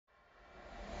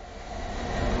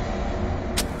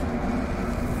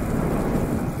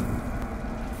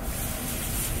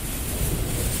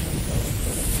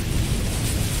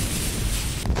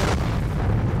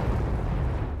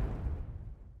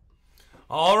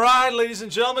All right, ladies and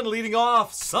gentlemen, leading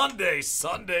off Sunday.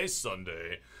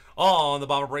 On the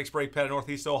Bomber Breaks Break Pad in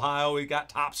Northeast Ohio, we got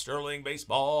Top Sterling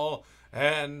Baseball.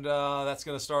 And that's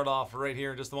going to start off right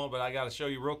here in just a moment, but I got to show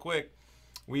you real quick.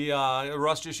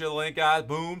 Russ just showed the link, guys.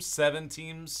 Boom, 7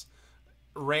 teams.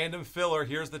 Random filler.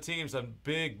 Here's the teams. A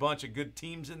big bunch of good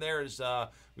teams in there, as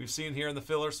we've seen here in the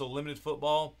filler. So limited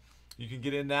football. You can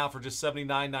get in now for just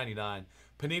 $79.99.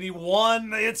 Panini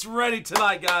 1, it's ready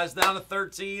tonight, guys. Down to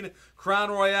 13.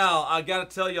 Crown Royale. I got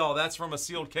to tell y'all, that's from a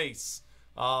sealed case.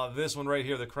 This one right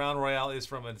here, the Crown Royale, is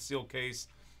from a sealed case.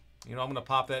 You know, I'm going to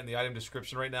pop that in the item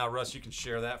description right now. Russ, you can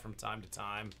share that from time to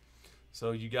time. So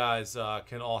you guys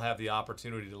can all have the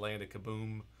opportunity to land a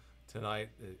kaboom tonight.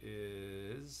 It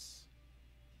is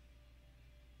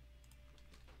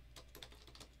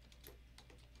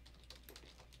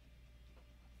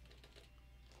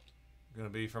going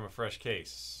to be from a fresh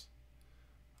case.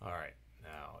 All right,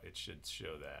 now it should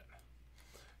show that.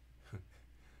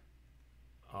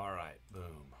 All right,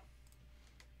 boom.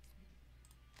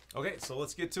 Okay, so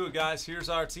let's get to it, guys. Here's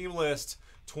our team list.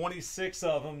 26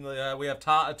 of them. We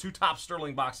have 2 Top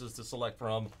Sterling boxes to select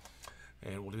from,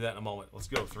 and we'll do that in a moment. Let's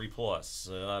go. 3 plus.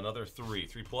 Another 3.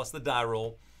 3 plus the die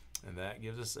roll, and that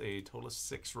gives us a total of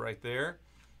 6 right there.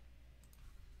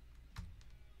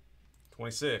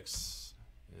 26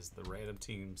 is the random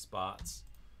team spots.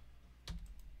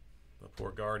 The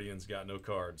poor Guardians got no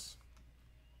cards.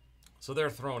 So they're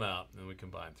thrown out, and we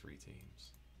combine 3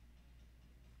 teams.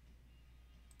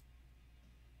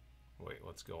 Wait,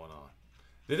 what's going on?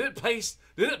 Did it paste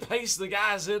the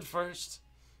guys in first?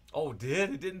 Oh, it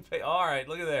didn't pay. All right,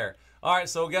 look at there. All right,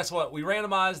 so guess what? We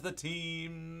randomized the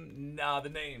team, the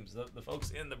names, the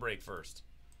folks in the break first.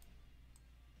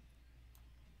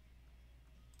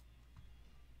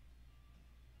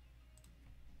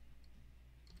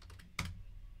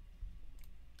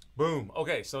 Boom.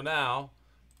 Okay, so now,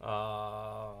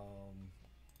 I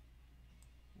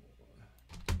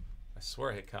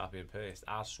swear I hit copy and paste.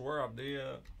 I swear I did.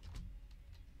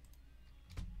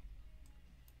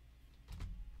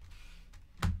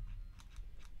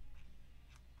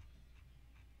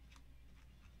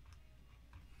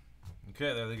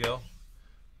 Okay, there they go.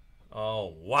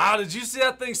 Oh, wow. Did you see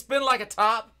that thing spin like a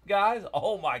top, guys?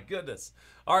 Oh, my goodness.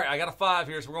 All right, I got a 5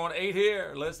 here, so we're going 8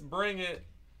 here. Let's bring it.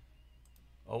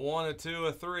 A 1, a 2,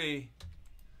 a 3.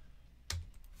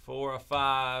 4, a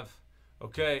 5.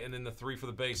 Okay, and then the 3 for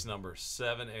the base number.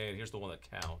 7, 8. Here's the one that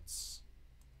counts.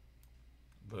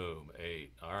 Boom,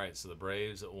 8. All right, so the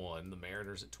Braves at 1. The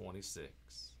Mariners at 26.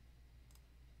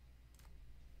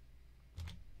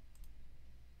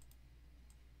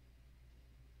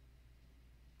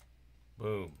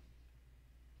 Boom.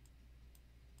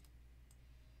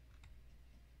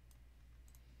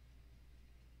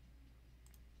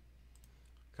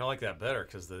 I like that better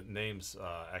because the names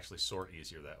actually sort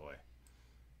easier that way.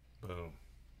 Boom.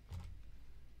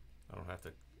 I don't have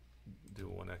to do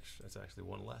one extra. That's actually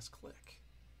one less click.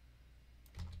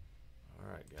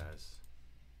 All right, guys.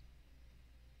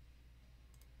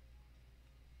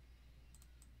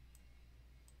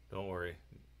 Don't worry.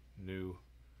 New.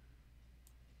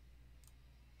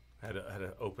 Had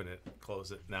to open it,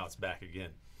 close it. Now it's back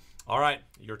again. All right,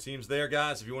 your team's there,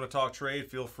 guys. If you want to talk trade,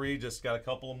 feel free. Just got a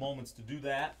couple of moments to do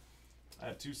that. I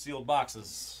have 2 sealed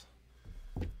boxes.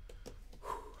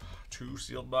 2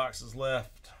 sealed boxes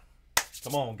left.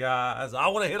 Come on, guys. I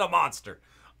want to hit a monster.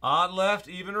 Odd left,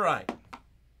 even right.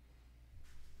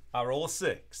 I roll a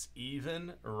 6.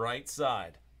 Even right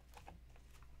side.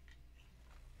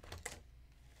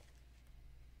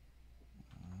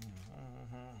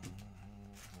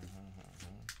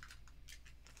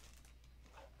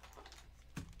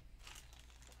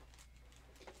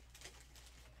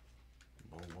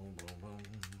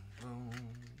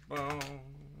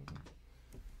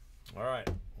 All right,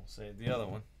 we'll save the other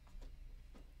one.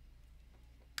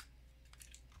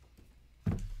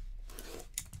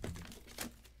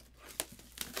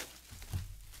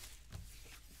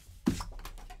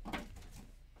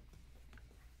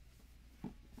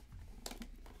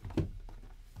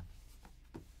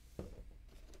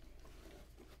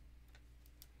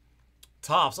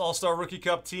 Topps All-Star Rookie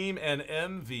Cup Team and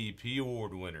MVP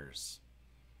Award winners.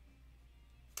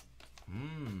 All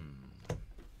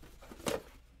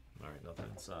right, nothing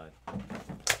inside.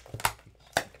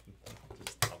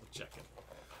 Just double checking.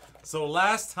 So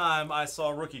last time I saw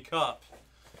Rookie Cup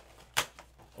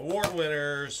Award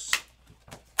winners,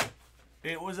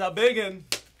 it was a biggin.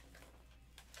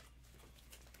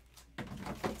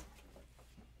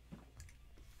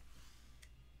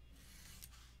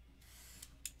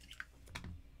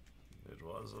 It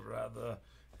was a rather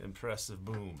impressive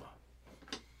boom.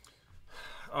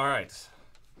 All right,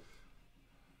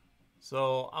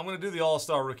 So I'm going to do the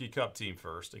All-Star Rookie Cup team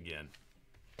first again.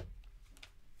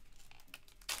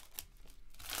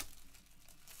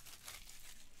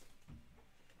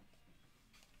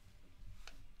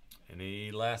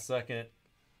 Any last second?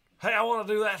 Hey, I want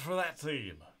to do that for that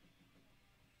team.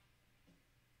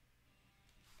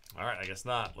 All right, I guess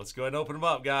not. Let's go ahead and open them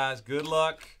up, guys. Good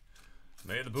luck.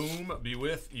 May the boom be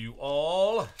with you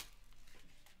all.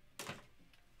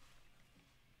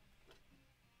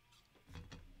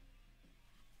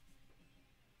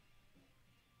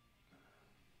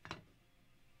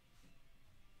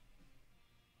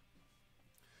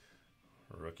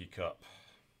 Rookie Cup.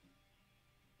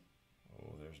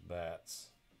 Oh, there's bats.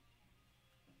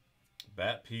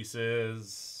 Bat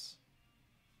pieces.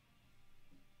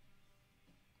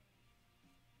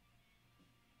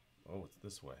 Oh, it's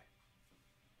this way.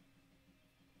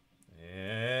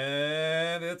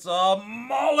 And it's a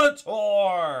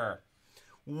Molitor.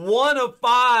 1 of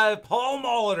 5, Paul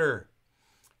Molitor.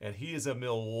 And he is a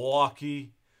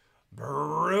Milwaukee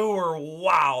Brewer.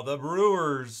 Wow, the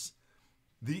Brewers.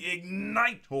 The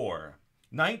Ignitor.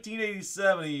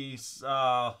 1987, he's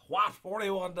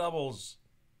 41 doubles.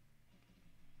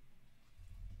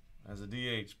 As a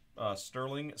DH,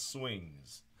 Sterling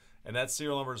Swings. And that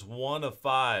serial number is 1 of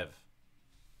 5.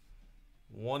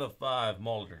 1 of 5,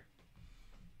 Molitor.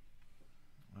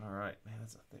 All right, man,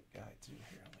 that's a thick guy too.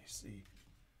 Here, let me see.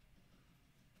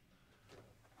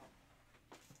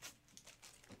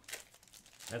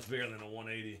 That's bigger than a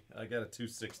 180. I got a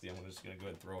 260. I'm just going to go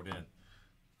ahead and throw it in.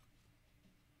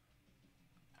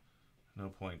 No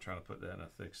point in trying to put that in a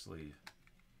thick sleeve.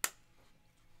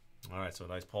 All right, so a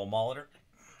nice Paul Molitor.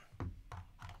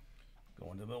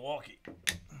 Going to Milwaukee.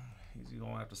 He's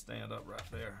going to have to stand up right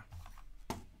there.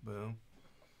 Boom.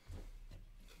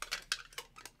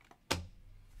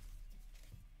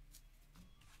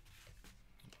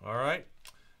 All right.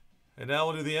 And now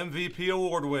we'll do the MVP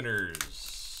award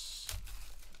winners.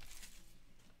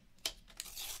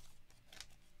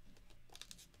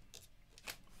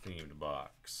 Themed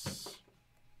box.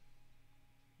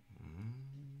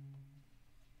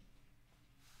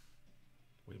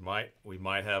 We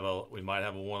might have a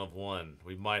 1 of 1.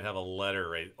 We might have a letter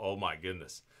right. Oh my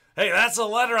goodness. Hey, that's a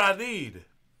letter I need.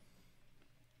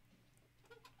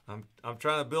 I'm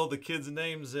trying to build the kids'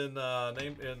 names in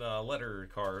letter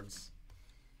cards.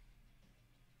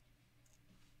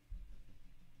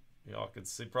 Y'all can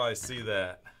probably see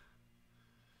that.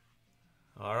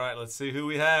 All right, let's see who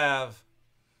we have.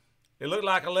 It looked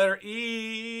like a letter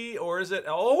E, or is it?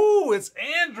 Oh, it's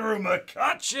Andrew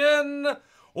McCutchen.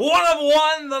 1 of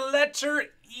 1, the letter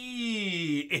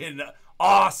E in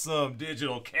awesome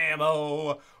digital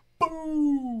camo.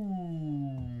 Boom.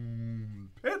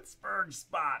 Pittsburgh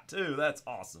spot, too. That's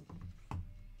awesome.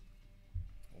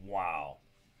 Wow.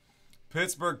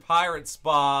 Pittsburgh Pirate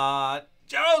spot.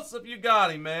 Joseph, you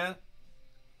got him, man.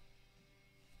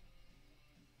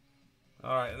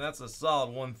 All right, and that's a solid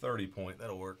 130 point.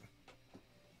 That'll work.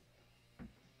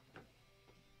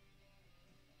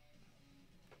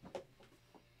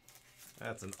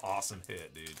 That's an awesome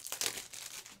hit, dude.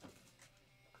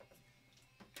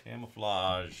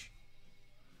 Camouflage.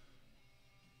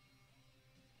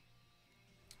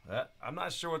 That I'm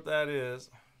not sure what that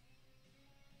is.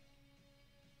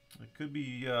 It could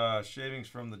be shavings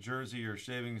from the jersey or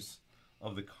shavings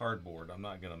of the cardboard. I'm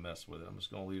not going to mess with it. I'm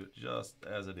just going to leave it just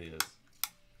as it is.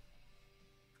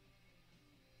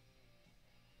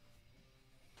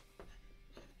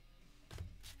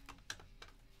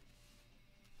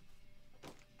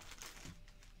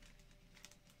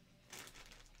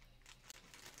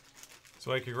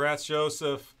 So, hey, congrats,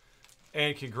 Joseph,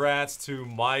 and congrats to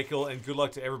Michael, and good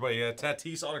luck to everybody.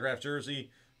 Tatis autographed jersey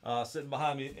sitting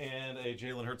behind me, and a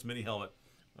Jalen Hurts mini helmet.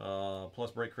 Plus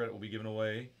break credit will be given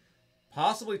away.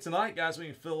 Possibly tonight, guys, we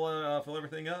can fill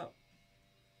everything up.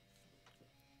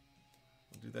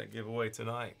 We'll do that giveaway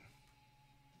tonight.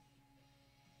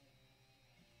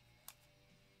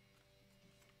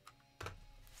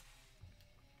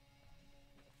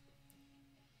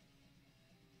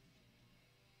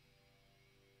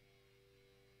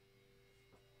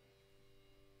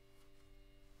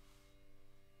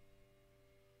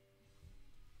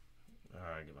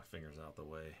 All right, get my fingers out the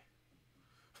way.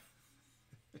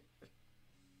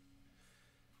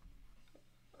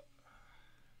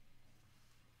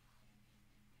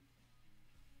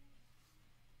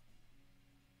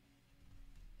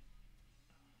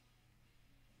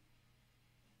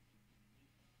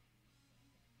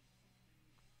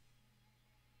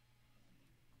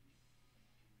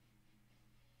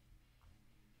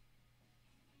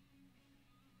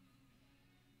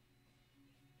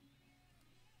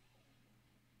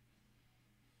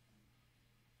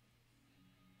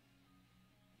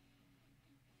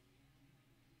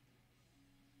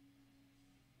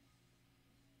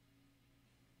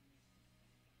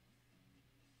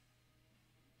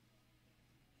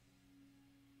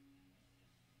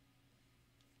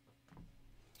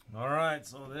 All right,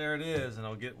 so there it is, and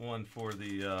I'll get one for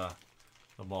the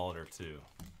baller too.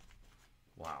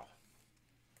 Wow.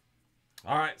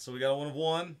 All right, so we got a 1 of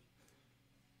 1.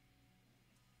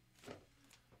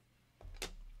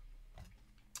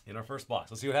 In our first box.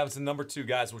 Let's see what happens in number 2,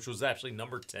 guys, which was actually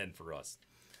number 10 for us.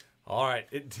 All right,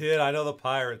 it did. I know the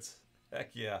Pirates.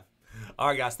 Heck yeah. All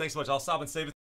right, guys, thanks so much. I'll stop and save it.